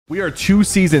We are 2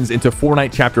 seasons into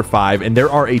Fortnite Chapter 5, and there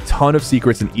are a ton of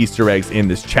secrets and Easter eggs in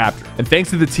this chapter. And thanks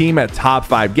to the team at Top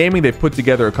 5 Gaming, they've put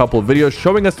together a couple of videos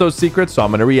showing us those secrets, so I'm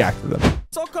going to react to them.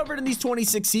 It's all covered in these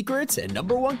 26 secrets, and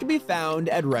number 1 can be found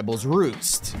at Rebel's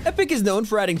Roost. Epic is known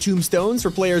for adding tombstones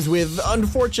for players with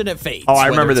unfortunate fates. Oh, I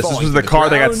remember this. This was the car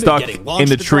that got stuck in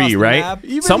the tree, right?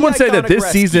 Someone said that this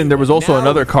season there was also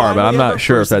another car, but I'm not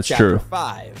sure if that's true.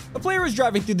 The player was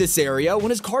driving through this area when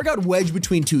his car got wedged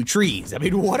between 2 trees. I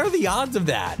mean, what are the odds of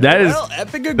that? Well,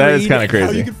 Epic agreed, that is kind of crazy.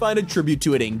 Now you can find a tribute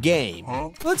to it in game.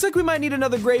 Looks like we might need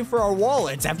another grave for our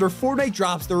wallets after Fortnite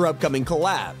drops their upcoming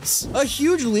collabs. A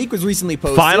huge leak was recently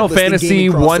posted. Final Fantasy,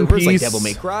 One Piece, like Devil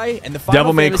May Cry, and the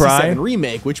Final Fantasy VII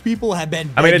remake, which people have been.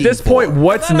 I mean, at this point,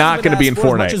 what's not going to be in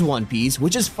Fortnite? As One Piece,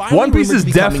 which is finally One Piece is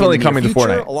definitely coming to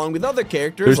Fortnite, along with other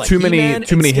characters. There's like too many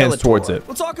hints towards it.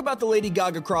 We'll talk about the Lady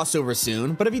Gaga crossover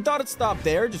soon, but if you thought it stopped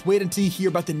there, just wait until you hear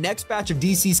about the next batch of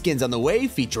DC skins on the way,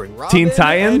 featuring Robin Teen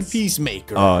Titans and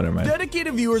Peacemaker. Oh, never mind.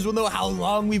 Dedicated viewers will know how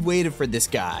long we've waited for this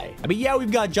guy. I mean, yeah,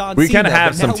 we've got John We Cena, kind of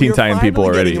have some Teen Titan people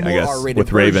already, I guess,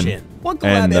 with Raven One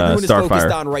collab and everyone is focused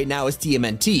Starfire. on right now is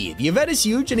TMNT. The event is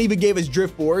huge and even gave us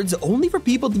drift boards, only for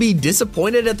people to be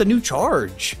disappointed at the new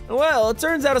charge. Well, it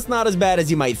turns out it's not as bad as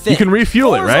you might think. You can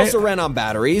refuel it, right? Also ran on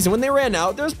batteries, and when they ran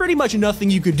out, there was pretty much nothing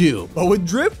you could do. But with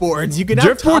drift boards, you can now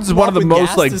Drift boards is one of the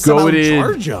most like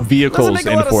goated vehicles in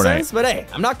Fortnite. Sense, but hey,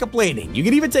 I'm not complaining. You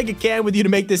can even take a can with you to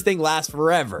make this thing last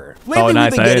forever. Lately, Oh,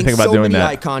 nice. We've been I didn't think about so doing many that.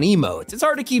 icon emotes. It's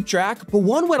hard to keep track, but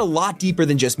one went a lot deeper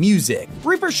than just music.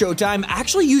 Reaper Showtime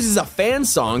actually uses a fan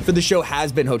song for the show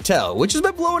Has Been Hotel, which has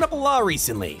been blowing up a lot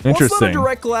recently. Interesting. While it's not a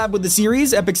direct collab with the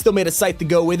series, Epic still made a site to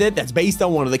go with it that's based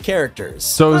on one of the characters.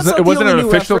 So it wasn't an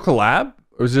official collab?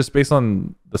 It was just based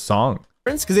on the song?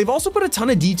 Because they've also put a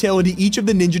ton of detail into each of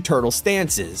the Ninja Turtle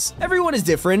stances. Everyone is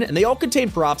different, and they all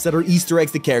contain props that are Easter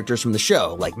eggs to characters from the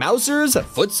show, like Mousers,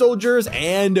 Foot Soldiers,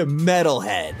 and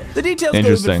Metalhead. The details go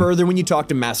even further when you talk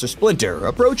to Master Splinter.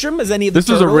 Approach him as any of the This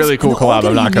was a really cool collab,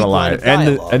 I'm not gonna lie.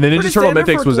 And the Ninja Turtle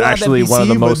Mythics was actually one of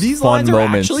the most fun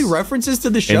moments actually references to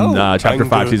the show. in Chapter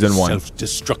 5, Season 1.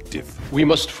 Self-destructive. We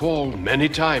must fall many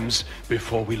times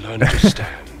before we learn to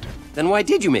stand. Then why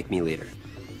did you make me leader?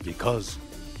 Because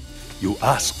you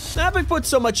asked. Epic put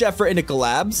so much effort into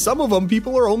collabs, some of them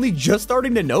people are only just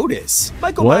starting to notice.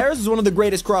 Michael What? Myers is one of the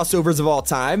greatest crossovers of all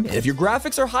time, and if your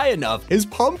graphics are high enough, his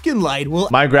pumpkin light will...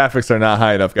 My graphics are not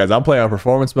high enough, guys. I'm playing on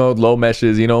performance mode, low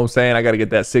meshes, you know what I'm saying? I got to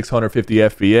get that 650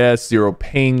 FPS, 0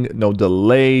 ping, no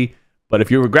delay. But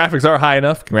if your graphics are high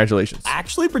enough, congratulations.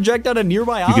 actually project out a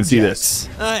nearby object. You can see this.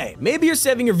 Hey, maybe you're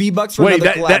saving your V-Bucks for Wait,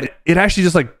 another collab. it actually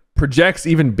just like projects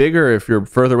even bigger if you're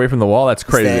further away from the wall. That's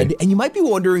crazy. Instead, and you might be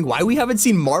wondering why we haven't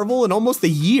seen Marvel in almost a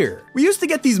year. We used to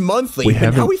get these monthly,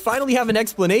 but now we finally have an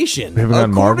explanation. We haven't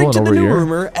gotten Marvel in According to over the a new year.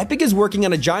 rumor, Epic is working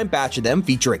on a giant batch of them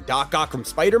featuring Doc Ock from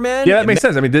Spider-Man. Yeah, that makes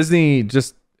sense. I mean, Disney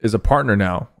just is a partner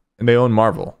now, and they own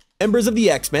Marvel. Members of the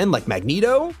X-Men like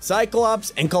Magneto,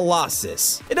 Cyclops, and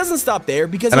Colossus. It doesn't stop there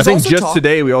because And I there's think also just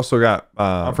today we also got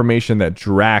confirmation that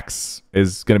Drax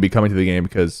is going to be coming to the game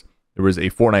because there was a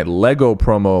Fortnite Lego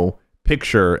promo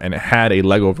picture and it had a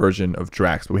Lego version of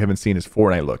Drax, but we haven't seen his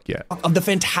Fortnite look yet. of the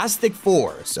Fantastic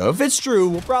Four. So if it's true,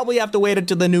 we'll probably have to wait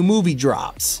until the new movie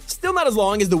drops. Still not as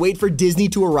long as the wait for Disney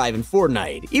to arrive in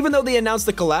Fortnite. Even though they announced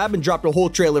the collab and dropped a whole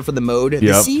trailer for the mode, the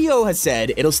CEO has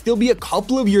said it'll still be a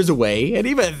couple of years away, and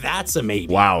even that's a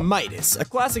maybe. Wow. Midas, a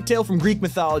classic tale from Greek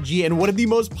mythology and one of the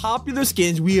most popular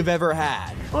skins we have ever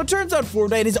had. Well, it turns out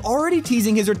Fortnite is already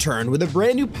teasing his return with a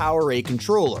brand new Powerade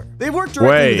controller. They've worked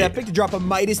directly with Epic to drop a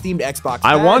Midas-themed Xbox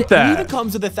I pad, want that. and it even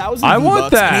comes with 1,000 I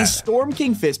want V-Bucks and that. a Storm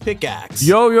King Fist pickaxe.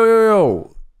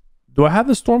 Yo. Do I have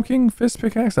the Storm King Fist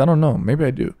pickaxe? I don't know. Maybe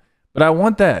I do. But I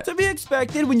want that. To be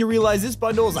expected when you realize this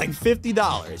bundle is like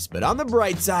 $50. But on the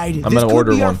bright side, I'm this gonna could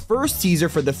order be our one. first teaser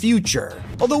for the future.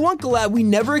 Although one collab we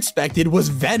never expected was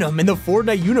Venom in the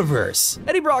Fortnite universe.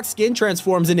 Eddie Brock's skin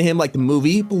transforms into him like the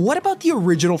movie, but what about the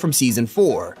original from Season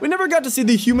 4? We never got to see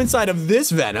the human side of this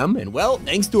Venom, and well,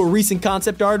 thanks to a recent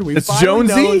concept art, we finally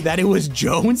know that it was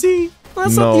Jonesy. Well,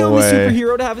 that's not the only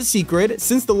superhero to have a secret.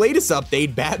 Since the latest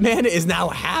update, Batman is now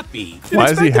happy.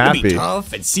 Why is he happy? To be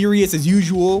tough and serious as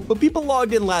usual, but people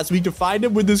logged in last week to find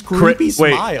him with this creepy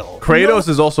smile. Kratos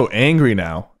is also angry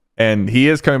now, and he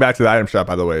is coming back to the item shop,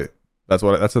 by the way.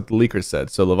 That's what the leaker said.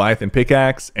 So Leviathan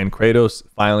pickaxe and Kratos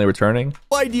finally returning.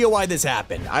 No idea why this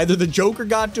happened. Either the Joker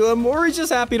got to him, or he's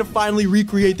just happy to finally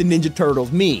recreate the Ninja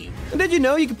Turtles meme. And did you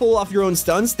know you can pull off your own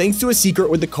stunts thanks to a secret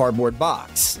with the cardboard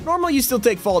box? Normally you still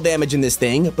take fall damage in this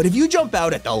thing, but if you jump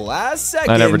out at the last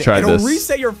second, it'll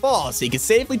reset your fall so you can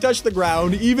safely touch the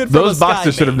ground even from Those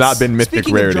boxes should have not been mythic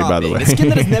rarity, by the way. The skin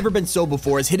that has never been sold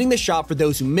before is hitting the shop for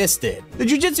those who missed it. The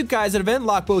Jujutsu Kaisen event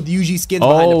locked both Yuji skins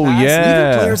behind the pass,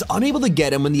 leaving players unable to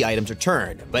get them when the items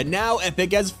returned. But now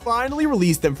Epic has finally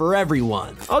released them for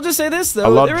everyone. I'll just say this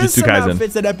though, there is some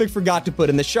outfits that Epic forgot to put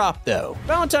in the shop though.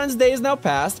 Valentine's Day is now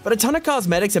past, but a ton of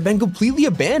cosmetics have been completely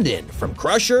abandoned, from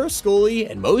Crusher, Scully,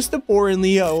 and most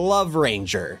importantly, Love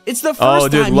Ranger. It's the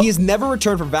first time he has never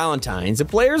returned for Valentine's, and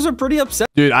players are pretty upset.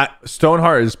 Dude,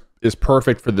 Stoneheart is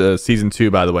perfect for the season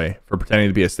 2, by the way, for pretending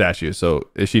to be a statue. So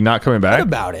is she not coming back? What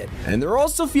about it? And they're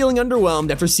also feeling underwhelmed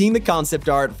after seeing the concept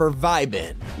art for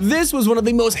Vibin. This was one of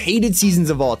the most hated seasons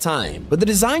of all time, but the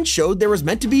design showed there was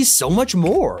meant to be so much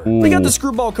more. They got the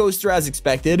screwball coaster as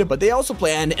expected, but they also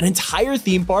planned an entire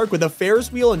theme park with a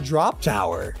Ferris wheel and drop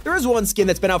tower. There is one skin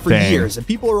that's been out for years, and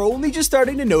people are only just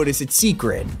starting to notice its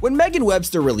secret. When Megan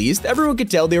Webster released, everyone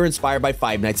could tell they were inspired by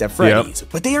Five Nights at Freddy's,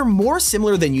 but they are more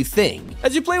similar than you think.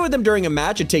 As you play with them during a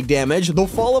match and take damage, they'll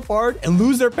fall apart and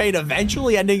lose their paint,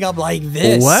 eventually ending up like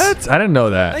this. What? I didn't know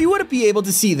that. Now, you wouldn't be able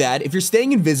to see that if you're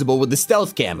staying invisible with the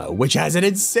stealth camo, which has an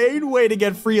insane way to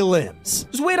get free limbs.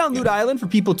 Just wait on Loot Island for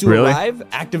people to arrive,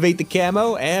 activate the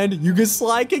camo, and you can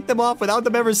slide kick them off without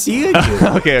them ever seeing you.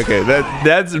 Okay.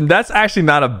 That's actually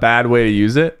not a bad way to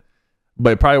use it,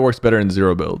 but it probably works better in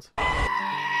zero builds.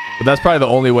 But that's probably the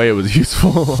only way it was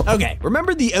useful. Okay,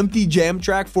 remember the empty jam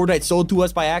track Fortnite sold to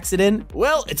us by accident?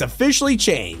 Well, it's officially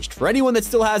changed. For anyone that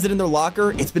still has it in their locker,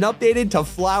 it's been updated to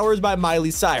Flowers by Miley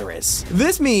Cyrus.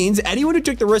 This means anyone who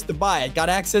took the risk to buy it got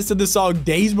access to the song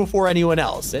days before anyone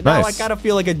else. And now I kind of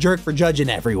feel like a jerk for judging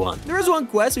everyone. There is one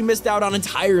quest we missed out on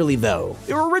entirely though.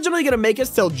 They were originally gonna make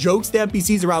us tell jokes to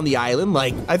NPCs around the island,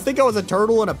 like, I think I was a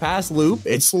turtle in a past loop.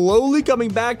 It's slowly coming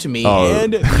back to me,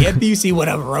 and the NPC would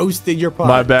have roasted your puns.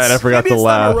 My bad. I forgot to laugh. Maybe it's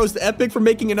time to roast Epic for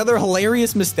making another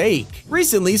hilarious mistake.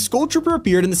 Recently, Skull Trooper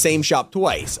appeared in the same shop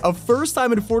twice, a first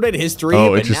time in Fortnite history,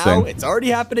 but now it's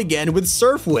already happened again with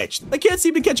Surf Witch. I can't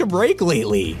seem to catch a break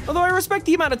lately. Although I respect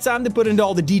the amount of time they put into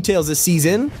all the details this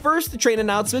season. First, the train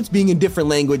announcements being in different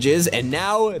languages, and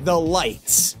now the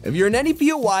lights. If you're an any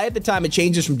POI at the time it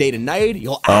changes from day to night,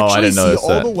 you'll actually see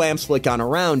all the lamps flick on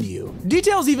around you.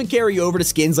 Details even carry over to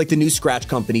skins like the new Scratch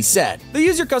Company said. They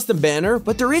use your custom banner,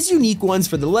 but there is unique ones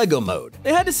for the Lego mode.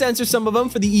 They had to censor some of them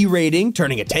for the E rating,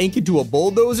 turning a tank into a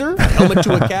bulldozer, a helmet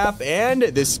to a cap, and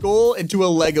the skull into a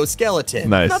Lego skeleton.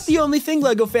 Not the only thing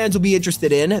Lego fans will be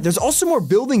interested in. There's also more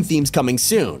building themes coming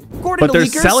soon. According to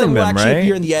leakers, some will actually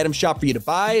appear in the item shop for you to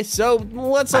buy, so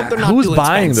let's hope they're not too expensive. Who's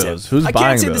buying those? Who's buying those? I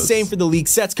can't say the same for the leaked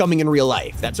sets coming in real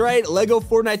life. That's right, Lego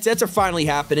Fortnite sets are finally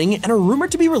happening and are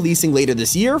rumored to be releasing later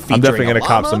this year, featuring I'm definitely gonna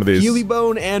cop some of these. Healy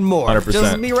Bone, and more. 100%.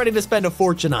 Just me ready to spend a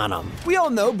fortune on them. We all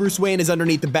know Bruce Wayne is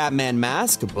underneath the Batman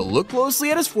mask, but look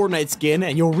closely at his Fortnite skin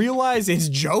and you'll realize it's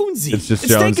Jonesy. It's just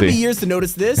Jonesy. It's taken me years to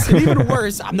notice this, and even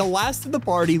worse, I'm the last of the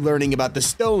party learning about the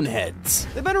Stoneheads.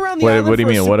 They've been around the island for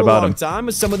a super long time,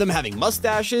 with some of them having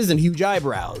mustaches and huge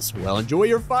eyebrows. Well, enjoy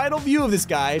your final view of this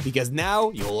guy, because now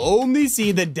you'll only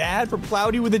see the dad from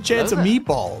Cloudy with a Chance of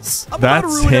Meatballs. I'm about to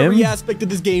ruin every aspect of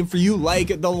this game for you,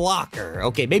 like the locker.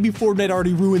 Okay, maybe Fortnite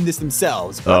already ruined this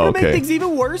themselves, but to make things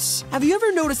even worse, have you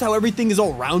ever noticed how everything is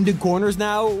all rounded corners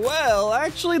now? Well,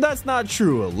 actually, that's not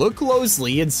true. Look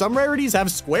closely, and some rarities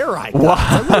have square icons.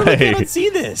 I literally cannot see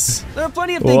this. There are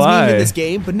plenty of things mean in this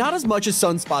game, but not as much as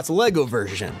Sunspot's Lego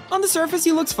version. On the surface,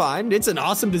 he looks fine. It's an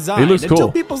awesome design.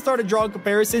 Until people started drawing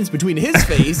comparisons between his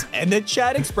face and the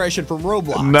chat expression from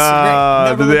Roblox.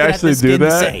 Nah, do they actually do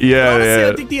that? Yeah, honestly,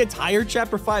 I think the entire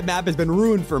Chapter 5 map has been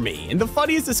ruined for me. And the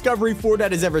funniest discovery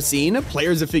Fortnite has ever seen,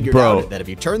 players have figured out that if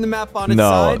you turn the map on its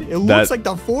side, it looks like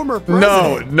the former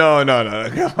president. No.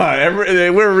 Come on,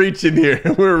 we're reaching here.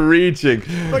 We're reaching.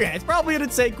 Okay, it's probably an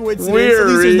insane coincidence. At least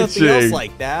there's nothing else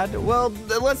like that. Well,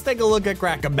 let's take a look at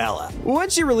Crackabella. When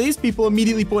she released, people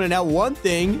immediately pointed out one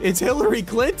thing: it's Hillary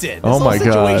Clinton. This whole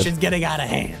situation's getting out of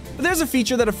hand. But there's a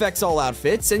feature that affects all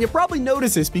outfits, and you'll probably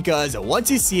notice this because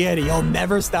once you see it, you'll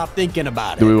never stop thinking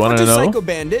about it. Do we want to know? Psycho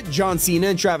Bandit, John Cena,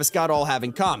 and Travis Scott all have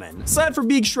in common. Aside from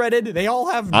being shredded, they all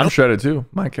have. I'm shredded too.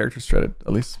 My character's shredded,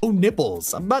 at least. Oh,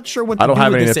 nipples. I'm not sure what. I don't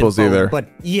have any nipples either. But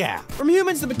yeah, from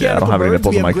humans to mechanical birds,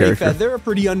 we have Grey Feather, a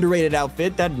pretty underrated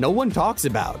outfit that no one talks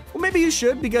about. Well, maybe you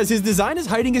should, because his design is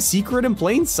hiding a secret in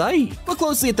plain sight. Look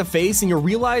closely at the face and you'll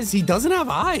realize he doesn't have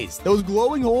eyes. Those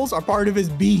glowing holes are part of his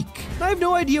beak. I have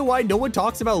no idea why why no one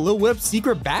talks about Lil Whip's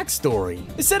secret backstory.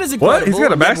 It's said as What? incredible. He's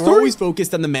got a We're backstory? always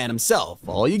focused on the man himself.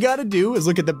 All you gotta do is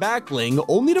look at the back bling,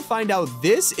 only to find out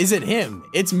this isn't him.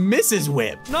 It's Mrs.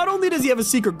 Whip. Not only does he have a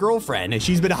secret girlfriend, and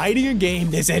she's been hiding her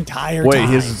game this entire time. Wait,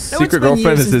 his secret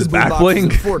girlfriend is his back bling?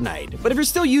 Fortnite. But if you're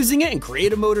still using it in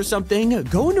creative mode or something,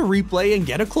 go into replay and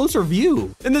get a closer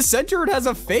view. In the center, it has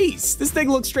a face. This thing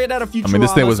looks straight out of Futurama. I mean,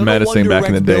 this thing was so no menacing wonder back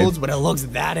in Rex the day. builds when it looks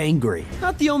that angry.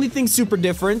 Not the only thing super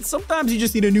different. Sometimes you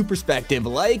just need a new perspective,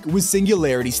 like with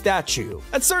Singularity Statue.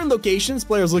 At certain locations,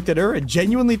 players looked at her and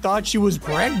genuinely thought she was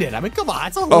pregnant. I mean, come on,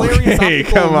 it's a hilarious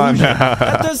optical come on illusion. now.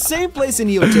 At the same place in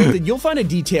Neo Tilted, you'll find a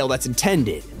detail that's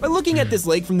intended. By looking at this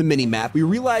lake from the mini-map, we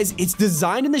realize it's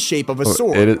designed in the shape of a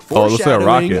sword, it looks like a foreshadowing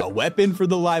rocket. a weapon for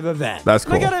the live event. That's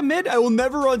cool. And I gotta admit, I will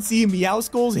never unsee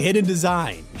Meowskull's hidden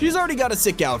design. She's already got a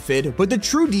sick outfit, but the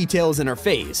true details in her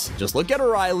face. Just look at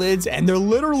her eyelids, and they're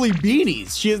literally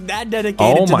beanies. She is that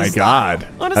dedicated Oh to my the style. God.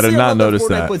 Honestly, I did not love notice Fortnite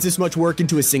that. puts this much work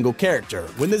into a single character.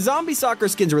 When the zombie soccer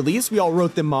skins released, we all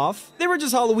wrote them off. They were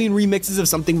just Halloween remixes of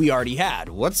something we already had.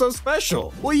 What's so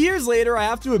special? Well, years later, I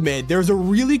have to admit, there's a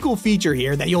really cool feature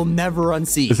here that you'll never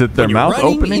unsee. Is it their When you're mouth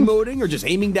running, opening? emoting, or just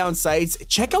aiming down sights,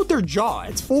 check out their jaw.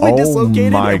 It's fully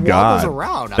dislocated my and God. wobbles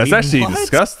around. I That's mean, actually what?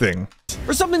 disgusting.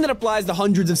 For something that applies to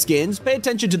hundreds of skins, pay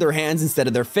attention to their hands instead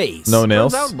of their face. No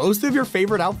nails? Turns out most of your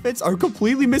favorite outfits are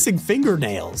completely missing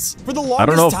fingernails. For the longest I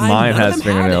don't know if time, mine none of has them had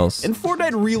it. fingernails. And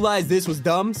Fortnite realized this was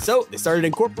dumb, so they started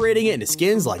incorporating it into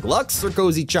skins like Lux or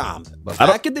Cozy Chomp. But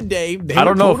back in the day, they I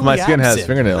don't were know if my totally skin has absent.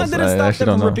 fingernails. That didn't I stop actually them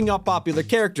don't from know. ripping off popular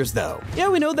characters, though. Yeah,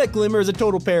 we know that Glimmer is a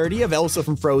total parody of Elsa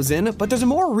from Frozen, but there's a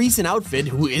more recent outfit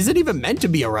who isn't even meant to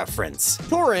be a reference.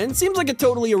 Torin seems like a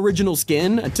totally original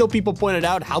skin until people pointed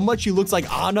out how much she looks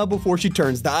like Anna before she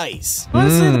turns to ice.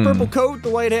 Honestly, the purple coat, the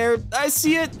white hair, I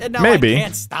see it, and now Maybe. I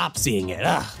can't stop seeing it.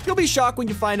 Ugh. You'll be shocked when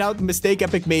you find out the mistake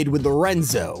Epic made with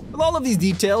Lorenzo. With all of these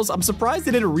details, I'm surprised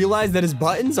they didn't realize that his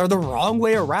buttons are the wrong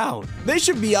way around. They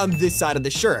should be on this side of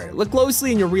the shirt. Look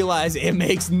closely and you'll realize it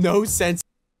makes no sense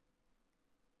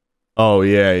Oh,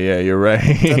 yeah, you're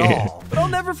right. at all. But I'll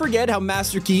never forget how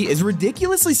Master Key is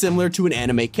ridiculously similar to an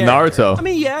anime character. Naruto. I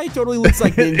mean, yeah, he totally looks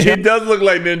like He Ninja. does look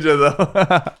like Ninja,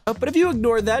 though. But if you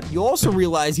ignore that, you'll also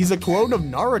realize he's a clone of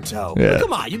Naruto. Yeah.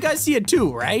 Come on, you guys see it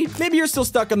too, right? Maybe you're still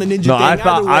stuck on the ninja No, thing. I Either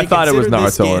thought- way, I thought it was consider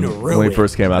this Naruto skin when he ruined.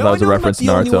 first came out. No, That was I a know reference I'm to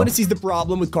not the only Naruto. one who sees the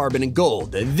problem with Carbon and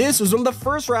Gold. This was one of the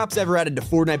first wraps ever added to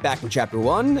Fortnite back in Chapter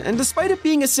 1, and despite it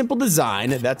being a simple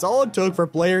design, that's all it took for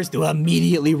players to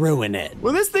immediately ruin it.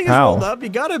 When this thing is How? rolled up, you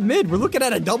gotta admit, we're looking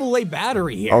at a AA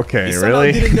battery here. Okay, you somehow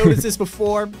really? didn't notice this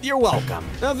before? You're welcome.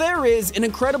 Now there is an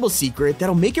incredible secret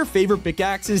that'll make your favorite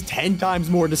pickaxes 10 times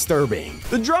more disturbing.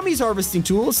 The Drummy's harvesting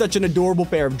tool is such an adorable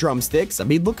pair of drumsticks. I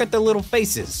mean, look at their little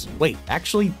faces. Wait,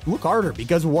 actually, look harder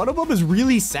because one of them is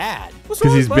really sad. What's 'Cause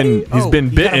wrong, he's buddy? been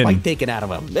He got a bitten. bite taken out of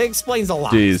him. That explains a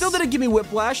lot. Jeez. Still didn't give me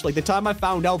whiplash like the time I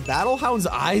found out Battlehound's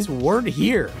eyes weren't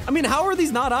here. I mean, how are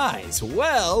these not eyes?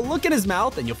 Well, look at his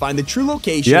mouth and you'll find the true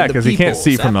location Yeah, of the 'cause he can't peoples.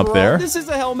 see from After up there. all, this is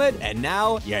a helmet, and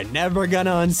now you're never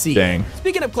gonna unsee Dang. it.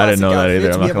 Speaking of I classic didn't know that either,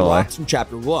 outfits, I'm we not have gonna lie. Rox from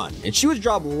Chapter 1, and she was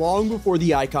dropped long before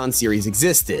the Icon series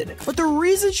existed. But the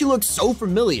reason she looks so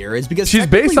familiar is because She's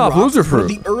based technically off Rox Loser is one of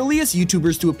Fruit. the earliest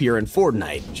YouTubers to appear in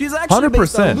Fortnite. She's actually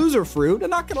based on 100%. Loser Fruit, and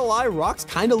not gonna lie, Rox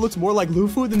kind of looks more like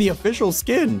Lufu than the official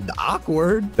skin.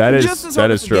 Awkward. That is- just as that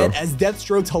hard is to forget true. as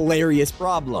Deathstroke's hilarious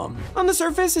problem. On the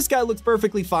surface, this guy looks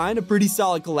perfectly fine, a pretty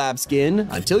solid collab skin,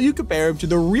 until you compare him to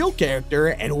the real character,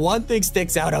 and one thing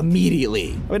sticks out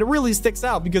immediately. I mean, it really sticks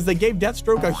out because they gave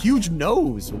Deathstroke a huge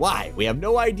nose. Why? We have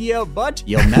no idea, but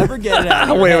you'll never get it out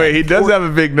of your Wait, head. he does have a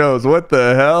big nose. What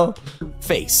the hell?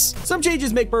 Face. Some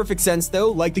changes make perfect sense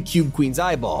though, like the Cube Queen's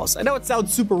eyeballs. I know it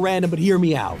sounds super random, but hear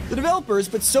me out. The developers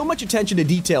put so much attention to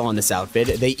detail on this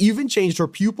outfit, they even changed her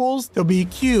pupils to be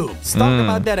cubes. Talk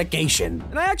about dedication.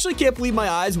 And I actually can't believe my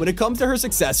eyes when it comes to her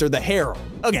successor, the Herald.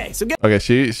 Okay, so get Okay,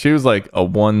 she was like a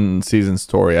one season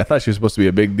story. I thought she was supposed to be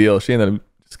a big deal. She ended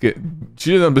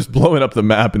up just blowing up the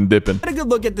map and dipping. a good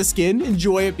look at the skin,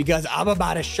 enjoy it because I'm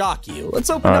about to shock you. Let's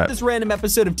open All up right. this random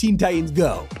episode of Teen Titans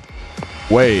Go.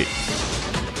 Wait.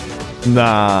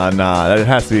 Nah, that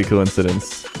has to be a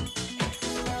coincidence.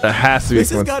 That has to be a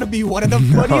This has got coincidence. to be one of the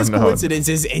funniest no.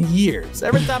 coincidences in years.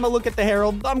 Every time I look at the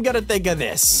Herald, I'm gonna think of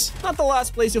this. Not the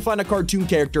last place you'll find a cartoon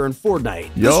character in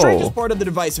Fortnite. The Yo. strangest part of the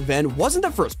device event wasn't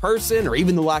the first person or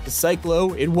even the lack of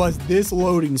cyclo, it was this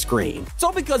loading screen. It's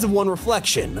all because of one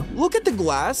reflection. Look at the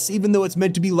glass, even though it's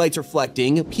meant to be lights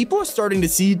reflecting, people are starting to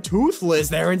see Toothless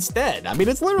there instead. I mean,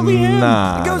 it's literally him.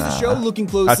 Nah, It goes to show looking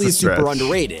closely That's a is super stretch.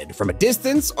 underrated. From a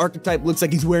distance, Archetype looks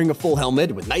like he's wearing a full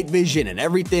helmet with night vision and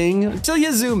everything, until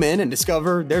you zoom zoom in and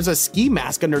discover there's a ski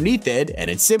mask underneath it, and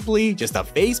it's simply just a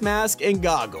face mask and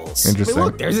goggles. Interesting. But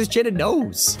look, there's his chin and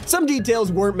nose. Some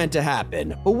details weren't meant to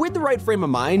happen, but with the right frame of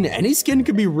mind, any skin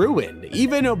could be ruined,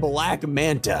 even a black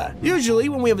manta. Usually,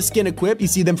 when we have a skin equipped, you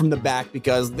see them from the back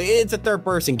because it's a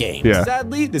third-person game. Yeah.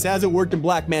 Sadly, this hasn't worked in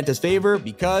Black Manta's favor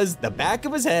because the back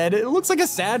of his head, it looks like a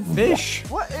sad fish.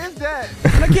 What is that?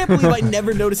 And I can't believe I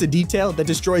never noticed a detail that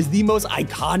destroys the most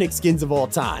iconic skins of all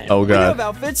time. Oh, When you God. have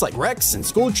outfits like Rex and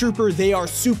Skull Trooper, they are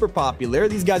super popular.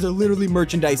 These guys are literally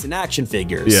merchandise and action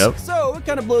figures. Yep. So it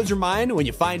kind of blows your mind when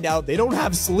you find out they don't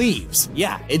have sleeves.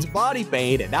 Yeah, it's body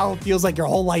paint, and now it feels like your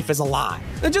whole life is a lie.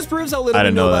 That just proves how little I we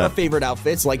didn't know know about that. our favorite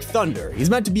outfits like Thunder. He's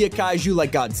meant to be a kaiju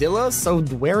like Godzilla, so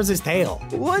where is his tail?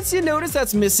 Once you notice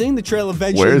that's missing, the trail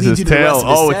eventually Where's leads his you to the tail? rest of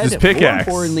his Oh, it's set, his and more pickaxe.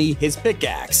 importantly, his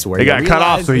pickaxe, where It you got cut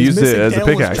off, realize so he his used it missing as a tail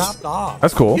was pickaxe. chopped off.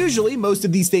 That's cool. Usually, most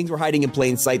of these things were hiding in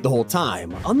plain sight the whole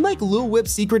time, unlike Lil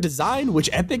Whip's secret design, which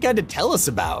Epic had to tell us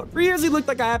about. For years, he looked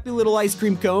like a happy little ice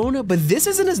cream cone, but this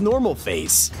isn't his normal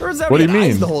face. Turns out What he do had you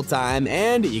eyes mean? the whole time,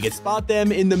 and you can spot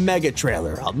them in the Mega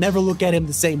trailer. I'll never look at him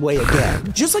the same way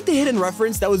again. Just like the hidden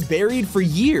reference that was buried for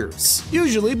years.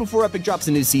 Usually, before Epic drops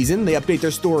a new season, they update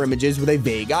their store images with a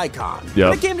vague icon. Yep.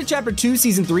 When it came to Chapter 2,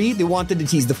 Season 3, they wanted to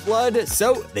tease the flood,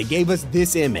 so they gave us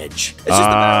this image. It's just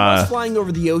about us flying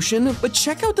over the ocean, but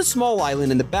check out the small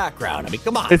island in the background. I mean,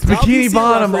 come on. It's How do you Bikini see a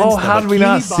Bottom. reference Oh, to how did we Bikini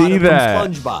not see Bottom from that?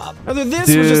 SpongeBob. Either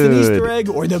this was just an Dude. Easter egg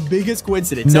or the biggest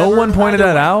coincidence No ever. one pointed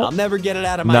Either that way, out? I'll never get it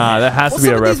out of my Nah, head. that has to While be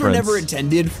a some of these were reference. never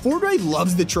intended, Fortnite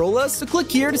loves to troll us, so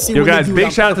click here to see Yo, what they guys, do big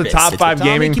on shout out to purpose. Top It's 5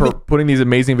 Atomic, Gaming keep for it putting these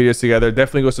amazing videos together.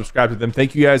 Definitely go subscribe to them.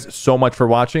 Thank you guys so much for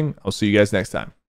watching. I'll see you guys next time.